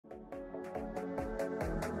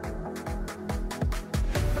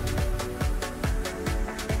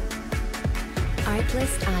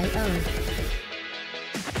Fresh.io.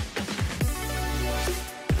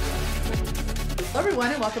 Hello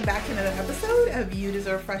everyone, and welcome back to another episode of You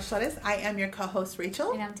Deserve Fresh Lettuce. I am your co-host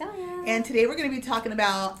Rachel. And I'm Talia. And today we're going to be talking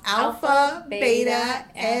about Alpha Beta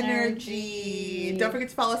Energy. Don't forget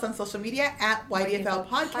to follow us on social media at YDFL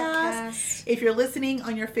Podcast. If you're listening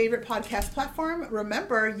on your favorite podcast platform,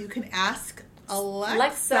 remember you can ask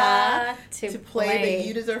Alexa to play the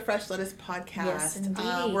You Deserve Fresh Lettuce podcast. Yes,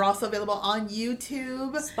 indeed. We're also available on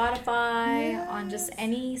YouTube, Spotify, on just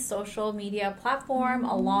any social media platform,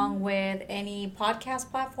 along with any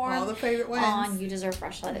podcast platform. all the favorite ones. On You Deserve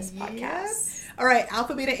Fresh Lettuce podcast. Yes. All right,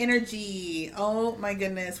 Alpha Beta Energy. Oh my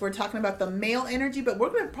goodness. We're talking about the male energy, but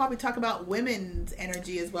we're going to probably talk about women's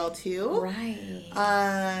energy as well too.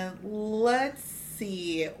 Right. Let's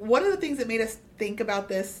see. One of the things that made us think about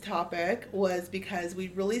this topic was because we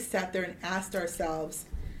really sat there and asked ourselves,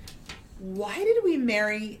 why did we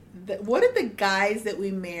marry what did the guys that we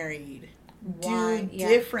married do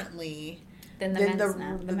differently than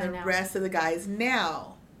the rest of the guys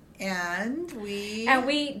now? And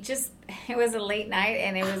we just, it was a late night,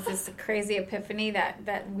 and it was this crazy epiphany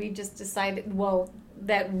that we just decided,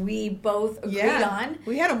 that we both agreed on.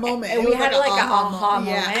 We had a moment. And we had like an aha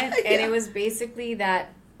moment. Yeah. And it was basically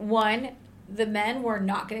that, one, the men were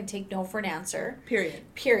not going to take no for an answer.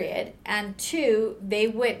 Period. And two, we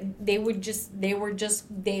were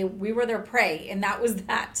their prey, and that was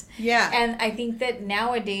that. Yeah. And I think that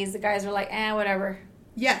nowadays the guys are like, whatever.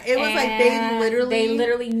 Yeah, it was and like they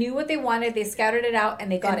literally knew what they wanted. They scouted it out,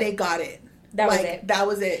 and they got it. That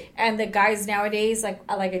was it. And the guys nowadays, like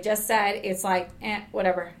I just said, it's like,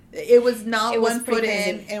 whatever. It was not one foot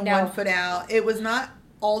in and one foot out. It was not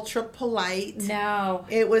ultra polite. No.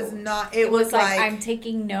 It was not. It was like, I'm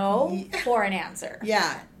taking no for an answer.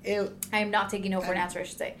 Yeah. I am not taking no for an answer, I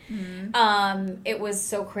should say. Mm-hmm. It was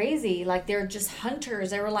so crazy. Like, they're just hunters.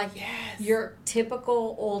 They were like, your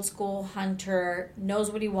typical old school hunter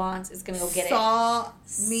knows what he wants, is going to go get Saw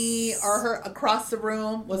me or her across the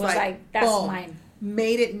room, was like, that's boom. Mine.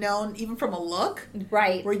 Made it known even from a look.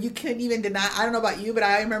 Right. Where you couldn't even deny. I don't know about you, but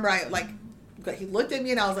I remember he looked at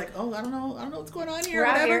me and I was like, oh, I don't know what's going on here. We're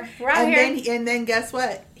out here. And then guess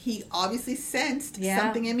what? He obviously sensed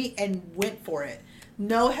something in me and went for it.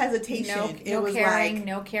 No hesitation. No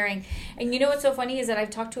caring. And you know what's so funny is that I've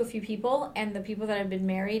talked to a few people, and the people that have been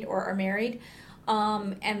married or are married,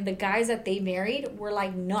 and the guys that they married were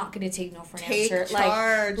like not going to take no for an answer.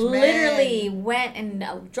 Charge, literally went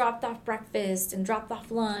and dropped off breakfast and dropped off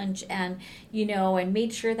lunch, and and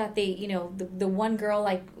made sure that they, the one girl,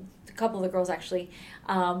 like a couple of the girls actually,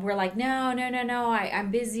 were like, no, I'm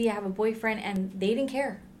busy, I have a boyfriend, and they didn't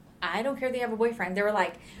care. I don't care they have a boyfriend. They were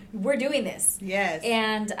like, we're doing this. Yes.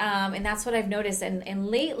 And that's what I've noticed. And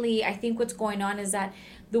lately, I think what's going on is that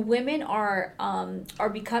the women are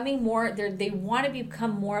becoming more, they want to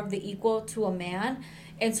become more of the equal to a man.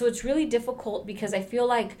 And so it's really difficult because I feel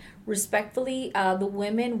like, respectfully, the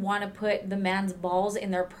women want to put the man's balls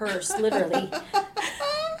in their purse, literally.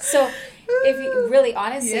 So if you really,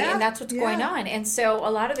 honestly, and that's what's going on. And so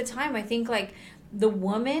a lot of the time, I think like the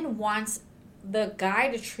woman wants the guy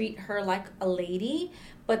to treat her like a lady,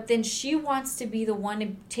 but then she wants to be the one to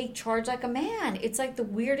take charge like a man. It's like the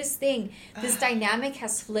weirdest thing. This dynamic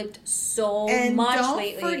has flipped so much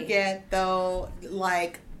lately. And don't forget, though,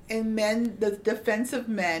 like, in men, the defensive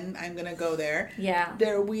men, I'm going to go there. Yeah.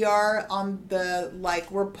 There we are on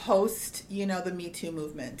we're post, the Me Too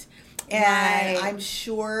movement. And I'm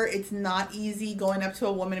sure it's not easy going up to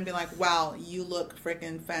a woman and being like, "Wow, you look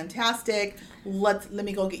freaking fantastic. Let's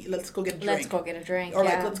go get a drink. Let's go get a drink. Or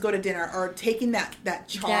let's go to dinner." Or taking that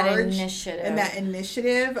charge and that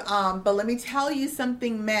initiative. But let me tell you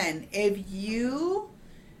something, men. If you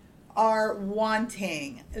are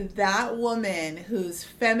wanting that woman who's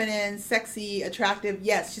feminine, sexy, attractive,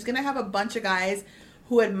 yes, she's gonna have a bunch of guys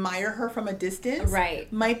who admire her from a distance,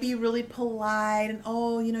 right? Might be really polite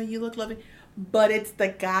and you look lovely, but it's the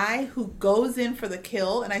guy who goes in for the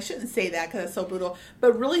kill, and I shouldn't say that because it's so brutal,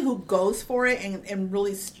 but really who goes for it and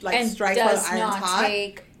really strikes while the iron's hot. And does not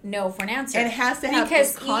take no for an answer. And has to have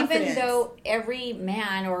this confidence. Because even though every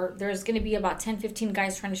man, or there's going to be about 10, 15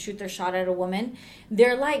 guys trying to shoot their shot at a woman,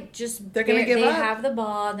 they're like they're going to give up. They have the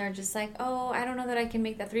ball and they're just like, oh, I don't know that I can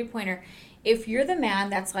make that 3-pointer. If you're the man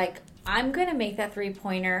that's like, I'm going to make that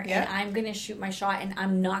 3-pointer and I'm going to shoot my shot and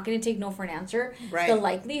I'm not going to take no for an answer, the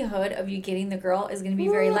likelihood of you getting the girl is going to be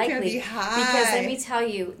very likely. Be high. Because let me tell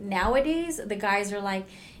you, nowadays, the guys are like,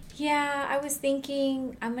 Yeah, I was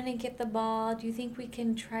thinking I'm gonna get the ball. Do you think we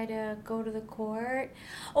can try to go to the court?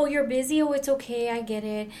 Oh, you're busy. Oh, it's okay. I get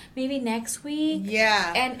it. Maybe next week.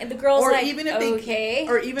 Yeah. And the girl's or like, even if okay.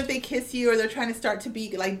 or even if they kiss you or they're trying to start to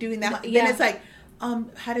be like doing that, Yeah. then it's like,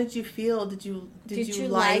 how did you feel? Did you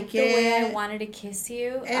like the it? way I wanted to kiss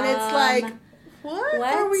you? And it's like, what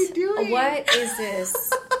are we doing? What is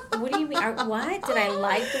this? What do you mean? What did I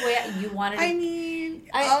like the way you wanted to? I mean,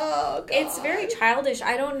 oh God. It's very childish.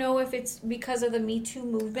 I don't know if it's because of the Me Too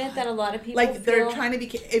movement that a lot of people like they're feel. trying to be.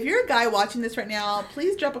 If you're a guy watching this right now,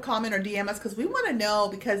 please drop a comment or DM us because we want to know,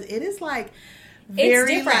 because it is like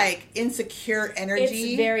very like insecure energy.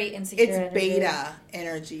 It's very insecure. It's beta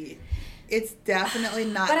energy. It's definitely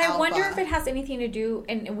not. But I alpha. wonder if it has anything to do,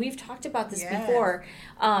 and we've talked about this before.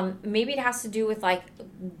 Maybe it has to do with like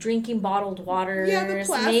drinking bottled waters. Yeah, the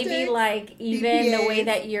plastics, maybe like even BPAs. the way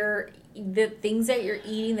that the things that you're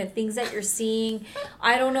eating, the things that you're seeing.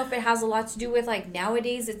 I don't know if it has a lot to do with like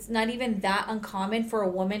nowadays it's not even that uncommon for a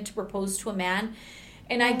woman to propose to a man.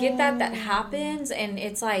 And I get that happens, and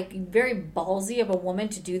it's like very ballsy of a woman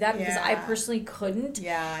to do that because I personally couldn't.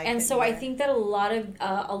 Yeah, I think that a lot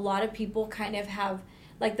of people kind of have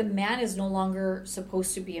like the man is no longer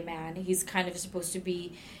supposed to be a man. He's kind of supposed to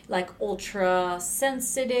be like ultra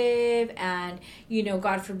sensitive, and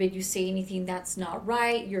God forbid you say anything that's not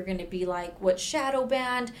right, you're gonna be like what, shadow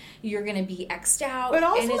banned. You're gonna be X'd out. But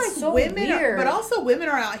also, and it's like so women, weird. women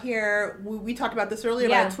are out here. We talked about this earlier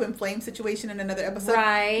about a twin flame situation in another episode.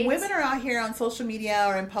 Right. Women are out here on social media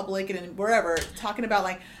or in public and wherever talking about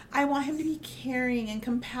like, I want him to be caring and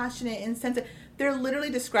compassionate and sensitive. They're literally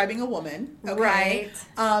describing a woman, okay? Right?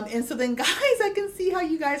 And so then, guys, I can see how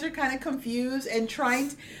you guys are kind of confused and trying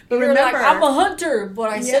to. But You're remember, like, I'm a hunter, but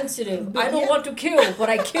I'm sensitive. I don't want to kill, but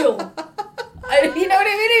I kill. You know what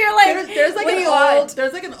I mean? You're like,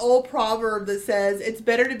 there's like an old proverb that says it's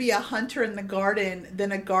better to be a hunter in the garden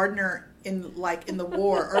than a gardener in the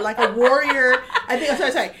war, or like a warrior. I think.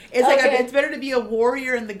 Sorry. It's like it's better to be a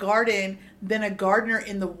warrior in the garden than a gardener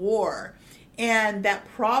in the war. And that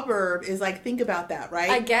proverb is like, think about that,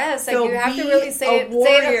 right? I guess. So like you have to really say it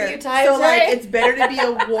a few times. So like, right? it's better to be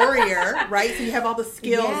a warrior, right? So you have all the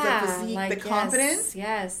skills, the physique, like, the confidence.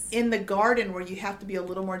 Yes. In the garden where you have to be a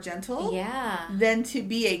little more gentle. Yeah. Than to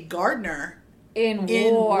be a gardener in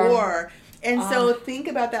war. And so think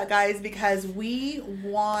about that, guys, because we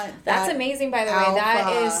want That's amazing, by the way.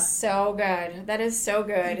 That is so good. That is so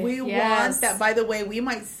good. We want that. By the way, we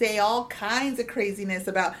might say all kinds of craziness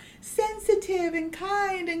about sensitive and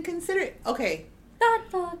kind and considerate. Okay.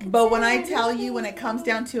 But when I tell you, when it comes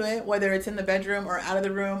down to it, whether it's in the bedroom or out of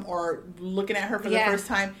the room or looking at her for the first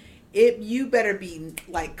time, you better be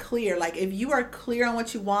like clear. Like if you are clear on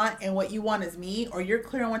what you want and what you want is me, or you're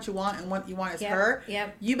clear on what you want and what you want is her,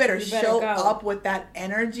 you better show up with that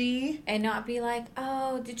energy. And not be like,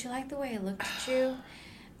 oh, did you like the way I looked at you?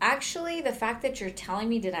 Actually, the fact that you're telling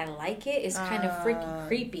me did I like it is kind of freaking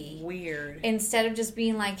creepy. Weird. Instead of just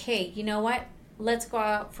being like, hey, you know what? Let's go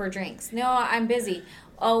out for drinks. No, I'm busy.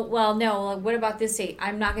 Oh, well, no. What about this date?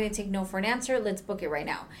 I'm not going to take no for an answer. Let's book it right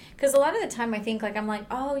now. Because a lot of the time I think like, I'm like,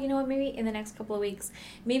 oh, you know what? Maybe in the next couple of weeks.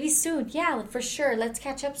 Maybe soon. Yeah, for sure. Let's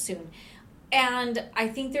catch up soon. And I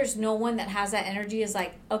think there's no one that has that energy is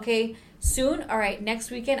like, okay, soon. All right,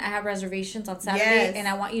 next weekend I have reservations on Saturday and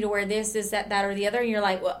I want you to wear this, that, or the other. And you're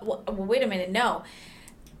like, well, wait a minute. No.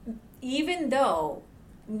 Even though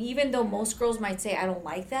most girls might say, I don't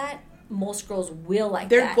like that, most girls will like that.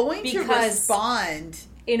 They're going to respond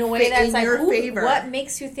in a way that's like, favor. What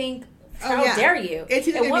makes you think, how dare you? It's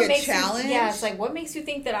either going to be a challenge. It's like, what makes you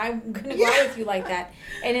think that I'm going to go out with you like that?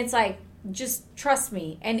 And it's like, just trust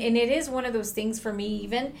me. And it is one of those things for me,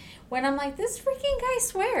 even when I'm like, this freaking guy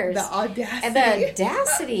swears. The audacity. And the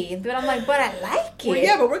audacity. But I'm like, but I like it. Well,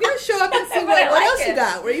 yeah, but we're going to show up and see what else you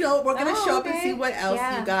got. We're going to show up and see what else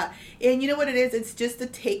you got. And you know what it is? It's just a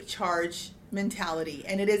take charge mentality.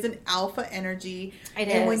 And it is an alpha energy.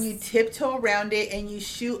 And when you tiptoe around it and you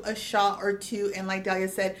shoot a shot or two, and like Dahlia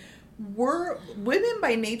said, women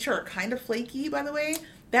by nature are kind of flaky, by the way.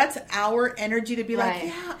 That's our energy to be like,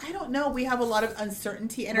 yeah, I don't know. We have a lot of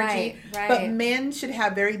uncertainty energy. Right. But men should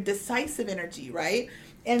have very decisive energy, right?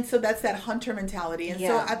 And so that's that hunter mentality. And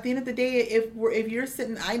so at the end of the day, if you're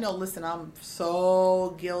sitting, I know, listen, I'm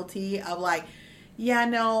so guilty of like, yeah,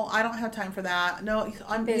 no, I don't have time for that. No,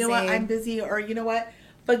 I'm busy. You know what? I'm busy. Or you know what?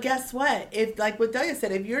 But guess what? If like what Dahlia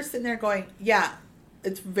said, if you're sitting there going, yeah,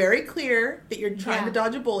 it's very clear that you're trying to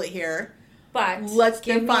dodge a bullet here. But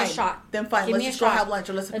give me a shot. Then let's go have lunch,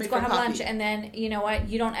 or let's go have lunch, and then you know what?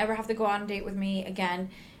 You don't ever have to go on a date with me again.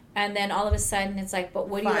 And then all of a sudden it's like, but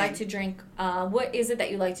what do you Fine. like to drink? What is it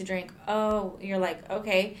that you like to drink? Oh, you're like,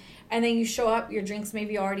 okay. And then you show up, your drink's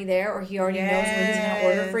maybe already there, or he already knows what he's going to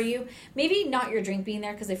order for you. Maybe not your drink being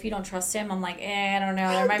there, because if you don't trust him, I'm like, I don't know.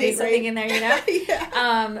 There might be something in there, you know?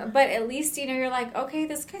 Yeah. But at least, you know, you're like, okay,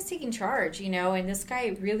 this guy's taking charge, you know, and this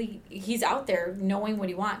guy really, he's out there knowing what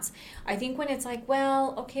he wants. I think when it's like,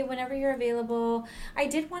 well, okay, whenever you're available, I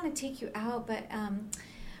did want to take you out, but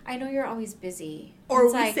I know you're always busy. Or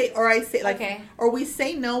It's we like, say, or I say, like, okay. or we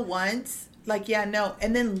say no once, like, yeah, no,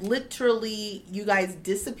 and then literally you guys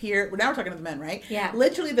disappear. Well, now we're talking to the men, right? Yeah.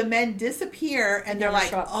 Literally, the men disappear, and they're never like,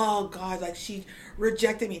 show up. "Oh God, like she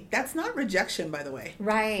rejected me." That's not rejection, by the way.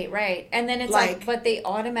 Right. And then it's like, but they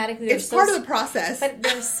automatically, It's part of the process. But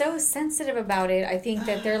they're so sensitive about it. I think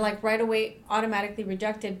that they're like right away automatically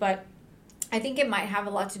rejected. But I think it might have a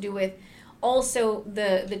lot to do with also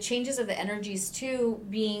the changes of the energies too,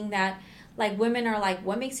 being that like women are like,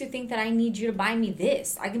 what makes you think that I need you to buy me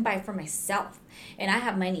this? I can buy it for myself, and I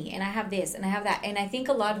have money, and I have this, and I have that. And I think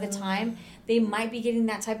a lot of the time they might be getting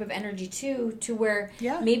that type of energy too, to where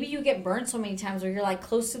maybe you get burned so many times where you're like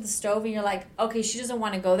close to the stove and you're like, okay, she doesn't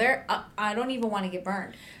want to go there. I don't even want to get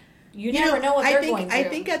burned. You never know what they're going through. I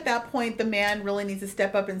think at that point, the man really needs to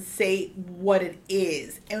step up and say what it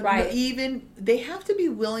is. And even, they have to be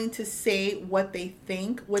willing to say what they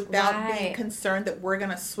think without being concerned that we're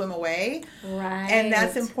going to swim away. Right. And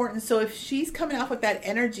that's important. So if she's coming off with that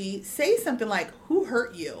energy, say something like, who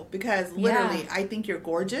hurt you? Because literally, I think you're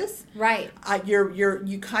gorgeous. Right.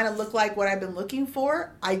 You kind of look like what I've been looking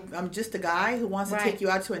for. I'm just a guy who wants to take you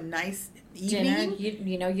out to a nice evening. Dinner.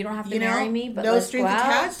 You know, you don't have to marry me, but no let's strings go out.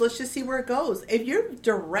 attached. Let's just see where it goes. If you're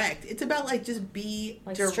direct, it's about like just be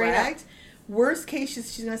like direct. Worst case,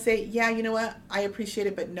 she's gonna say, "Yeah, you know what? I appreciate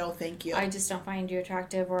it, but no, thank you. I just don't find you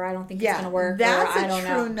attractive, or I don't think it's gonna work." That's or, I a don't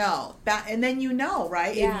true know. no. And then you know,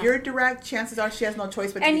 right? Yeah. If you're direct, chances are she has no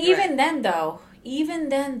choice but to and be direct. even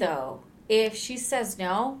then though, if she says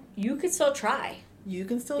no, you could still try. You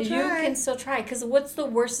can still try. You can still try, because what's the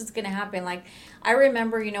worst that's going to happen? Like, I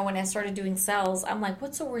remember, you know, when I started doing sales, I'm like,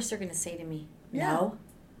 what's the worst they're going to say to me? Yeah. No?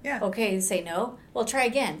 Yeah. Okay, say no. Well, try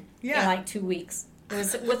again in like 2 weeks.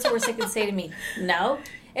 What's the worst they can say to me? No?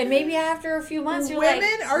 And maybe after a few months, you're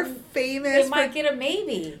Women like... are famous They might get a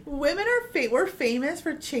maybe. Women are we're famous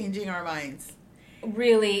for changing our minds.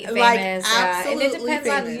 Really famous. Like, And it depends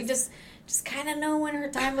famous. on... You just kind of know when her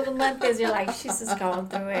time of the month is. You're like, she's just going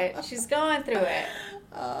through it. She's going through it.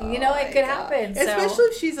 You know, it could happen. So. Especially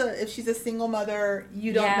if she's a single mother,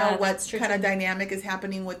 you don't know what kind of dynamic is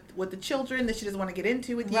happening with the children that she doesn't want to get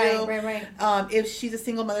into with you. Right. If she's a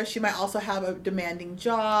single mother, she might also have a demanding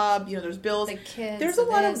job. You know, there's bills. The kids. There's a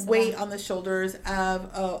lot of weight on the shoulders of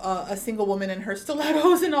a single woman and her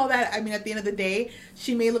stilettos and all that. I mean, at the end of the day,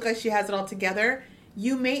 she may look like she has it all together.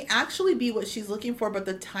 You may actually be what she's looking for, but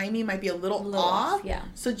the timing might be a little off. Yeah.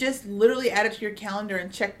 So just literally add it to your calendar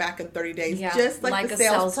and check back in 30 days. Yeah. Just like the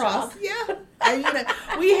sales process. job. Yeah. I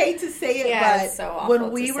mean, we hate to say it, but it's so awful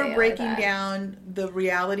when we to were say it breaking like that. down the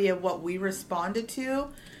reality of what we responded to,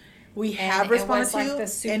 we And have responded it was like to, the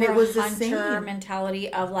super and it was the hunter same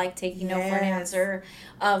mentality of like taking no for an answer,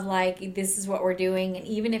 of like, this is what we're doing. And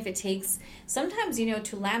even if it takes sometimes, you know,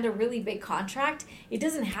 to land a really big contract, it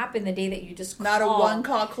doesn't happen the day that you just call. Not a one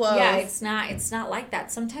call close. Yeah, it's not like that.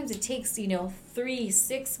 Sometimes it takes, you know,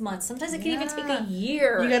 3-6 months. Sometimes it can even take a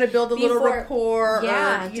year. You got to build a little rapport.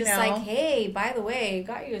 Yeah, or, you just know. like, hey, by the way,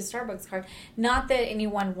 got you a Starbucks card. Not that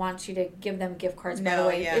anyone wants you to give them gift cards, by the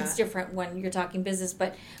way. Yeah. It's different when you're talking business.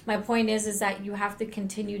 But my point is that you have to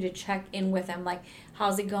continue to check in with them. Like,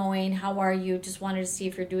 how's it going? How are you? Just wanted to see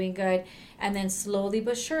if you're doing good. And then slowly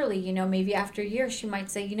but surely, you know, maybe after a year, she might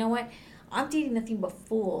say, you know what? I'm dating nothing but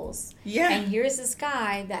fools. Yeah. And here's this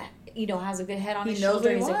guy that, you know, has a good head on his knows shoulder.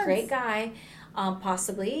 what he He's a wants. great guy,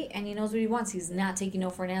 possibly. And he knows what he wants. He's not taking no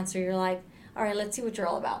for an answer. You're like, all right, let's see what you're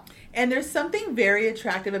all about. And there's something very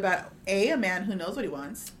attractive about A, a man who knows what he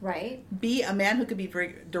wants. Right. B, a man who could be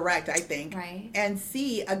very direct, I think. Right. And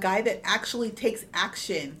C, a guy that actually takes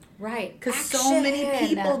action. Right. Because so many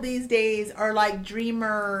people these days are like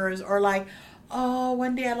dreamers or like, oh,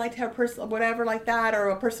 one day I'd like to have a person, whatever like that, or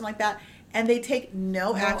a person like that. And they take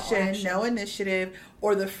no action, no initiative,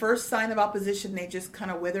 or the first sign of opposition, they just kind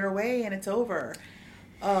of wither away and it's over.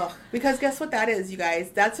 Because guess what that is, you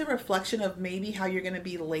guys? That's a reflection of maybe how you're going to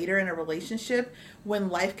be later in a relationship when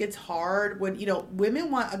life gets hard. When, you know,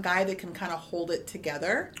 women want a guy that can kind of hold it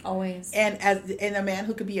together. Always. And a man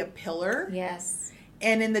who could be a pillar. Yes.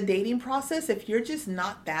 And in the dating process, if you're just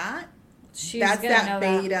not that, She's that's gonna that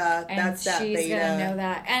know beta. that. That's that she's beta. She's gonna know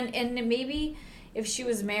that. And maybe if she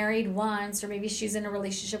was married once, or maybe she's in a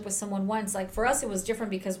relationship with someone once. Like for us, it was different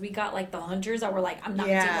because we got like the hunters that were like, I'm not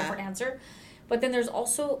going to take no for an answer. But then there's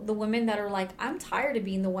also the women that are like, I'm tired of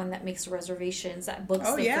being the one that makes the reservations, that books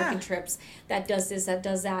the freaking trips, that does this, that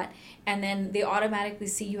does that. And then they automatically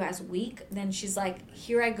see you as weak. Then she's like,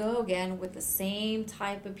 here I go again with the same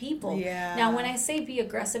type of people. Yeah. Now, when I say be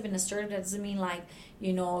aggressive and assertive, that doesn't mean like,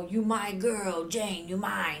 you know, you my girl, Jane, you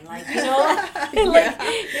mine. Like, you know, like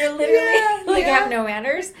you're literally like have no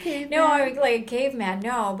manners. Caveman. No, I'm like a caveman.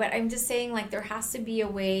 No, but I'm just saying like there has to be a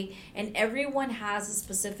way, and everyone has a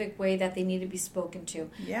specific way that they need to be spoken to.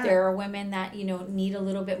 Yeah. There are women that, you know, need a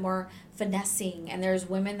little bit more finessing, and there's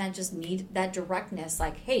women that just need that directness,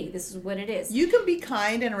 like, hey, this is what it is. You can be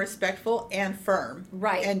kind and respectful and firm,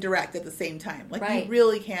 right, and direct at the same time, like you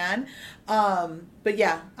really can. But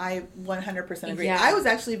yeah, I 100% agree. I was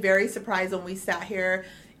actually very surprised when we sat here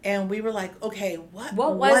and we were like, okay, what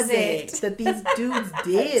was it that these dudes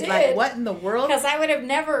did? Like, what in the world? Because I would have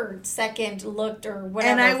never second looked or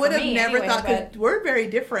whatever. And I would have never thought, because we're very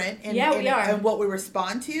different in what we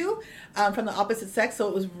respond to from the opposite sex. So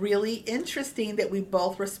it was really interesting that we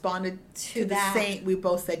both responded to the same. We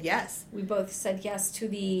both said yes. We both said yes to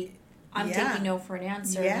the, I'm taking no for an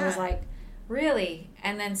answer. And it was like, really?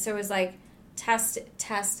 And then so it was like, test.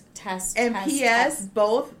 And P.S.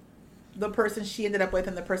 both the person she ended up with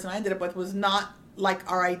and the person I ended up with was not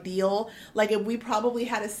like our ideal. Like if we probably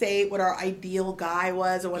had to say what our ideal guy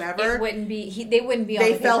was or whatever, it wouldn't be. They wouldn't be.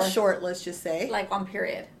 They fell short. Let's just say, like on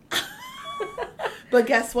period. But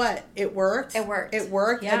guess what? It worked. It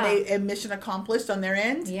worked. Yeah. And mission accomplished on their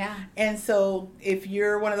end. Yeah. And so if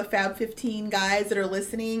you're one of the Fab 15 guys that are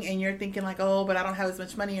listening and you're thinking like, oh, but I don't have as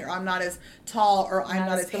much money, or I'm not as tall, or I'm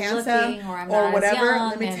not as handsome, or whatever,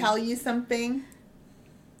 let me tell you something.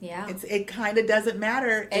 Yeah. It kind of doesn't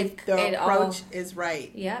matter if the approach is right.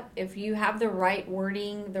 Yep. If you have the right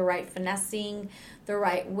wording, the right finessing, the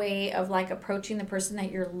right way of like approaching the person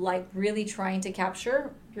that you're like really trying to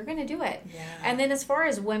capture, you're going to do it. Yeah. And then as far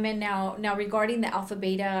as women now regarding the alpha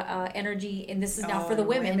beta energy, and this is now for the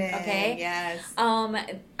women, okay? Yes.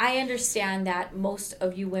 I understand that most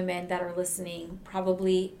of you women that are listening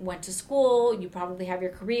probably went to school, you probably have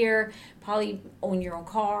your career, probably own your own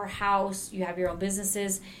car, house, you have your own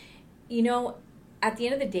businesses. You know, at the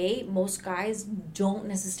end of the day, most guys don't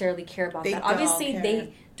necessarily care about that. Obviously,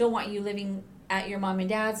 they don't want you living at your mom and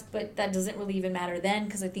dad's, but that doesn't really even matter then,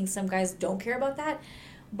 because I think some guys don't care about that.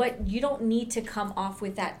 But you don't need to come off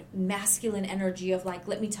with that masculine energy of like,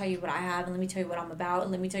 let me tell you what I have, and let me tell you what I'm about,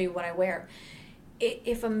 and let me tell you what I wear.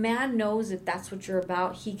 If a man knows that that's what you're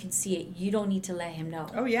about, he can see it. You don't need to let him know.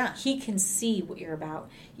 Oh, yeah. He can see what you're about.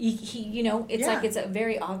 He you know, it's like it's a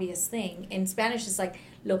very obvious thing. In Spanish, it's like,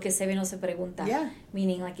 lo que se ve no se pregunta. Yeah.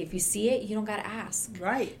 Meaning, like, if you see it, you don't got to ask.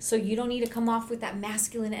 Right. So you don't need to come off with that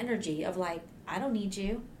masculine energy of like, I don't need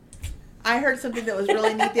you. I heard something that was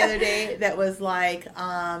really neat the other day that was like,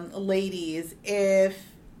 ladies, if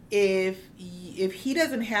he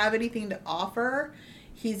doesn't have anything to offer,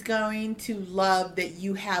 he's going to love that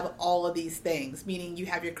you have all of these things, meaning you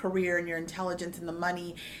have your career and your intelligence and the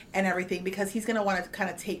money and everything, because he's going to want to kind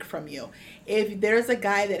of take from you. If there's a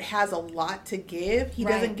guy that has a lot to give, he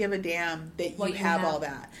doesn't give a damn that you have all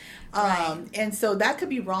that. And so that could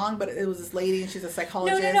be wrong, but it was this lady and she's a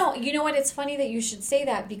psychologist. No. You know what? It's funny that you should say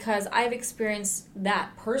that, because I've experienced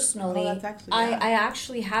that personally. Oh, that's actually, I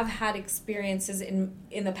actually have had experiences in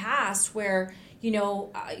the past where, you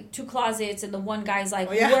know, 2 closets, and the one guy's like,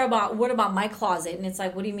 what about my closet? And it's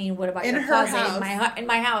like, what do you mean, what about your closet? House. In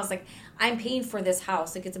my house. Like, I'm paying for this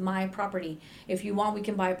house. Like, it's my property. If you want, we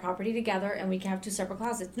can buy a property together and we can have 2 separate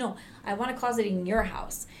closets. No, I want a closet in your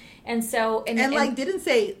house. And so... And didn't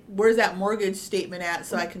say, where's that mortgage statement at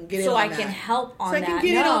so I can get it on that. So I can help on that. So I can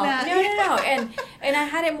get it on that. No. And I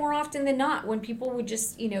had it more often than not when people would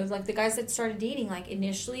just, you know, like the guys that started dating, like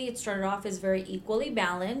initially it started off as very equally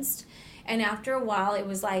balanced. And after a while, it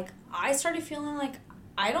was like, I started feeling like,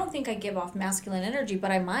 I don't think I give off masculine energy,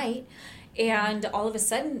 but I might. And all of a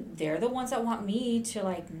sudden, they're the ones that want me to,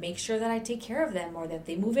 like, make sure that I take care of them, or that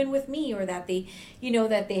they move in with me, or that they, you know,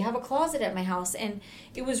 that they have a closet at my house. And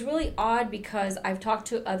it was really odd, because I've talked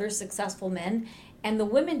to other successful men, and the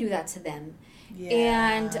women do that to them.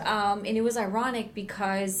 Yeah. And it was ironic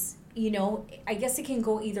because, you know, I guess it can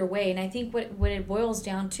go either way. And I think what it boils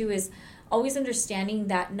down to is always understanding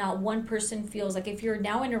that not one person feels like, if you're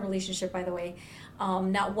now in a relationship, by the way,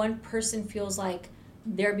 not one person feels like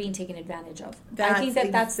they're being taken advantage of. That's I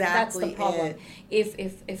think that's exactly the problem.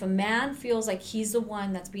 it. If a man feels like he's the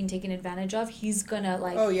one that's being taken advantage of, he's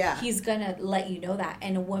gonna he's gonna let you know that,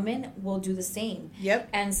 and a woman will do the same. Yep.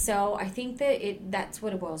 And so I think that's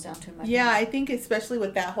what it boils down to. In my Yeah, opinion. I think especially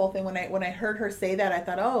with that whole thing, when I heard her say that, I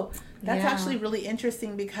thought, oh, that's actually really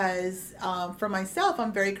interesting because for myself,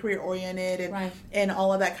 I'm very career oriented and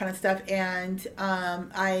all of that kind of stuff, and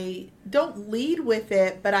I don't lead with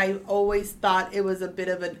it, but I always thought it was a bit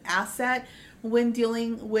of an asset when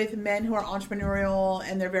dealing with men who are entrepreneurial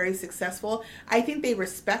and they're very successful. I think they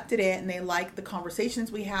respected it and they liked the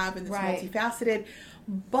conversations we have, and it's multifaceted.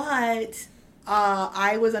 But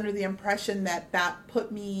I was under the impression that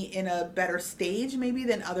put me in a better stage maybe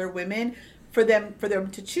than other women for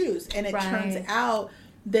them to choose. And it turns out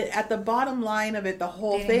that at the bottom line of it, the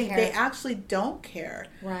whole thing, they actually don't care.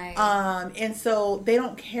 Right. And so they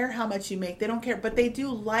don't care how much you make. They don't care. But they do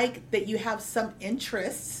like that you have some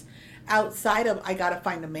interests outside of, I got to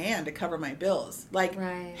find a man to cover my bills. Like,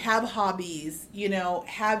 have hobbies,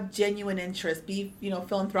 have genuine interests, be,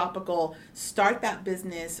 philanthropical, start that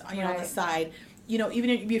business on the side. Even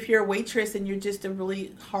if you're a waitress and you're just a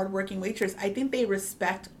really hardworking waitress, I think they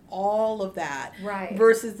respect all of that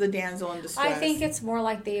versus the damsel in distress. I think it's more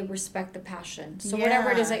like they respect the passion. So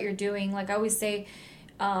whatever it is that you're doing, like I always say,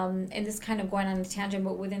 and this kind of going on a tangent,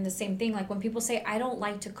 but within the same thing, like when people say, I don't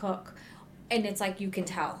like to cook, and it's like, you can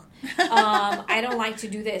tell. I don't like to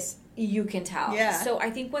do this. You can tell. Yeah. So I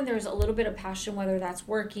think when there's a little bit of passion, whether that's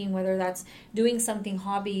working, whether that's doing something,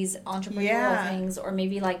 hobbies, entrepreneurial things, or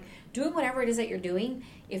maybe like doing whatever it is that you're doing,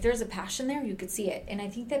 if there's a passion there, you could see it. And I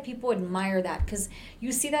think that people admire that because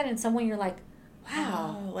you see that in someone, you're like,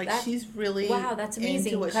 wow, she's really that's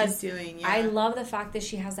amazing into what she's doing. Yeah. I love the fact that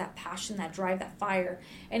she has that passion, that drive, that fire,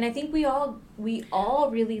 and I think we all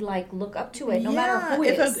really like look up to it, no matter who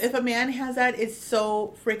it is. If a man has that, it's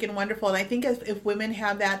so freaking wonderful. And I think if women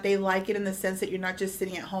have that, they like it in the sense that you're not just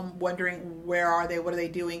sitting at home wondering where are they, what are they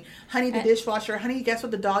doing? Honey, the dishwasher. Honey, guess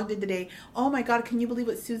what the dog did today? Oh my God, can you believe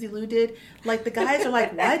what Susie Lou did? Like the guys are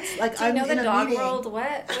like, what? Like Do you know the dog world?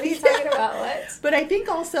 What are you talking about? What? But I think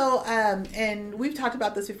also, and we've talked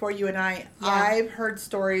about this before, you and I. I've heard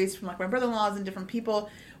stories from like my brother-in-laws and different people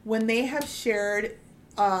when they have shared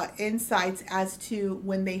insights as to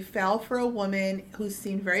when they fell for a woman who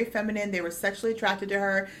seemed very feminine. They were sexually attracted to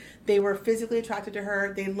her. They were physically attracted to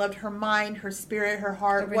her. They loved her mind, her spirit, her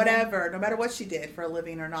heart, whatever, no matter what she did for a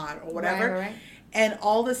living or not, or whatever. Right. And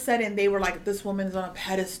all of a sudden, they were like, this woman is on a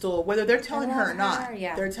pedestal, whether they're telling her or not.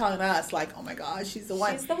 Yeah. They're telling us, like, oh my God, she's the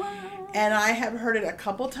one. She's the one. And I have heard it a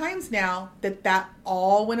couple times now that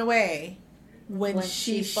all went away when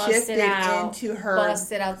she shifted into her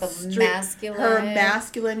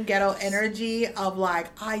masculine ghetto energy of like,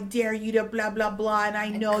 I dare you to blah blah blah, and I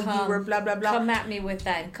know you were blah blah blah. Come at me with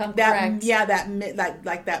that and come correct. Yeah,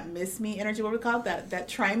 that miss me energy. What do we call it? That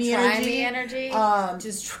try me energy.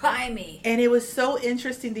 Just try me. And it was so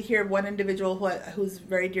interesting to hear one individual who's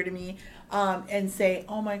very dear to me. And say,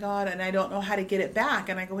 oh my God, and I don't know how to get it back.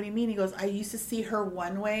 And I go, what do you mean? He goes, I used to see her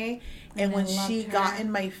one way, and when she got in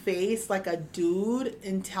my face like a dude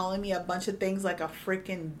and telling me a bunch of things like a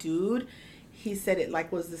freaking dude, he said it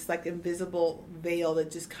like was this like invisible veil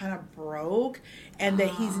that just kind of broke, and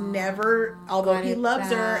that he's never, although he loves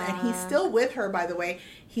her and he's still with her, by the way,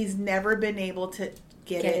 he's never been able to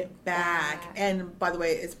get it back. And by the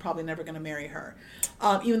way, it's probably never going to marry her.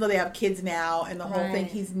 Even though they have kids now and the whole thing,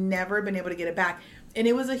 he's never been able to get it back. And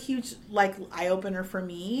it was a huge like eye opener for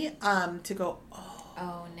me to go,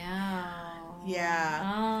 oh no.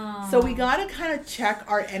 Yeah. So we got to kind of check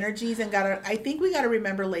our energies and I think we got to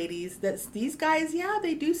remember, ladies, that these guys,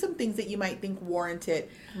 they do some things that you might think warranted.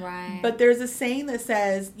 Right. But there's a saying that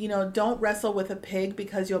says, don't wrestle with a pig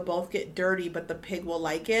because you'll both get dirty, but the pig will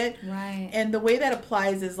like it. Right. And the way that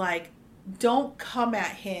applies is like, don't come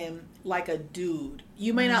at him like a dude.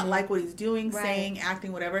 You may not like what he's doing, saying,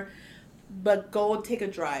 acting, whatever. But go take a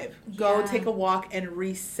drive. Go take a walk and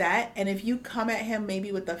reset. And if you come at him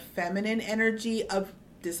maybe with the feminine energy of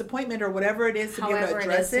disappointment or whatever it is to be able to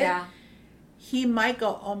address it, he might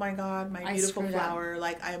go, oh my God, my beautiful flower.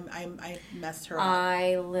 Like I messed her up.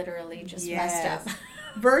 I literally just messed up.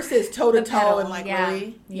 Versus toe to toe and like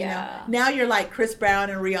really, you know. Now you're like Chris Brown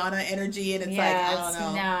and Rihanna energy, and it's like I don't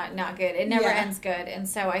know, it's not good. It never ends good. And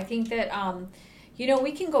so I think that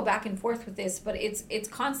we can go back and forth with this, but it's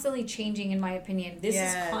constantly changing, in my opinion. This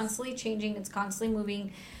is constantly changing. It's constantly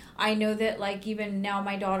moving. I know that like even now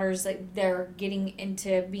my daughters, like they're getting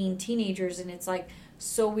into being teenagers, and it's like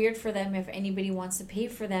so weird for them if anybody wants to pay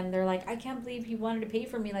for them. They're like, I can't believe he wanted to pay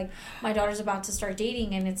for me. Like my daughter's about to start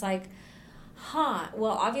dating, and it's like,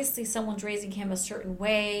 well, obviously someone's raising him a certain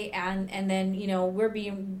way, and then, you know,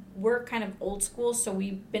 we're kind of old school, so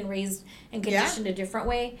we've been raised and conditioned a different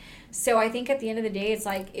way. So I think at the end of the day, it's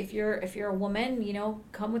like, if you're a woman, you know,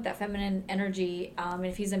 come with that feminine energy. And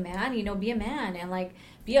if he's a man, you know, be a man, and like,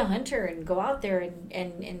 be a hunter and go out there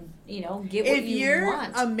and you know, get what you want.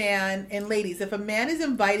 If you're a man, and ladies, if a man is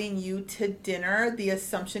inviting you to dinner, the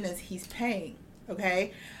assumption is he's paying,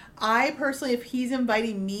 okay? I personally, if he's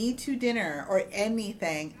inviting me to dinner or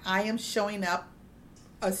anything, I am showing up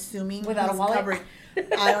assuming without he's a wallet. Covering.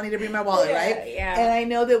 I don't need to bring my wallet, right? Yeah. And I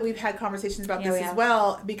know that we've had conversations about this as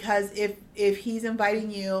well, because if he's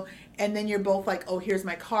inviting you and then you're both like, oh, here's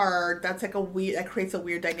my card, that's like that creates a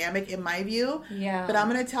weird dynamic in my view. Yeah. But I'm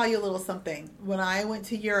going to tell you a little something. When I went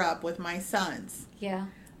to Europe with my sons,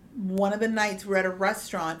 one of the nights we're at a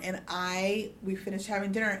restaurant and we finished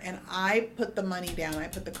having dinner and I put the money down, I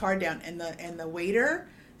put the card down, and the waiter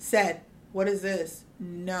said, "What is this?"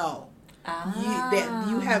 No.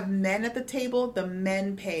 You have men at the table, the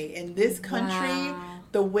men pay. In this country,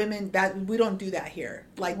 the women, that we don't do that here.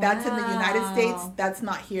 Like that's in the United States, that's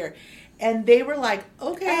not here. And they were like,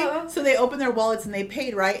 okay. So they opened their wallets and they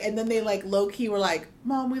paid, right? And then they like low key were like,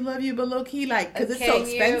 "Mom, we love you," but low key like, because it's so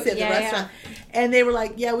expensive, the restaurant. And they were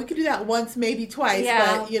like, "Yeah, we could do that once, maybe twice,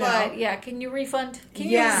 but you know." Can you refund? Can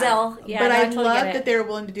you Zelle? Yeah, but I love that they were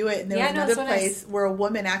willing to do it. And there was another place where a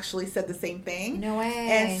woman actually said the same thing. No way.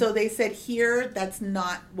 And so they said, here, that's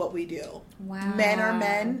not what we do. Wow. Men are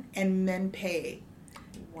men and men pay.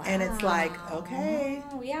 Wow. And it's like, okay.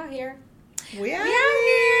 Oh, we out here. We out here.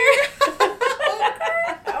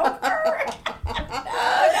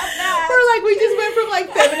 We're like, we just went from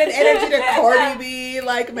like feminine energy to Cardi B,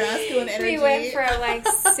 like masculine energy. We went from like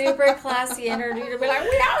super classy energy to be like,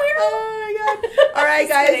 we out here. Oh my God. All right,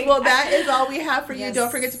 guys. Well, that is all we have for you.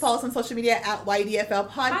 Don't forget to follow us on social media at YDFL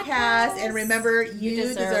Podcast. And remember, you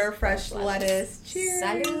deserve fresh lettuce. Cheers.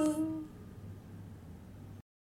 Salud.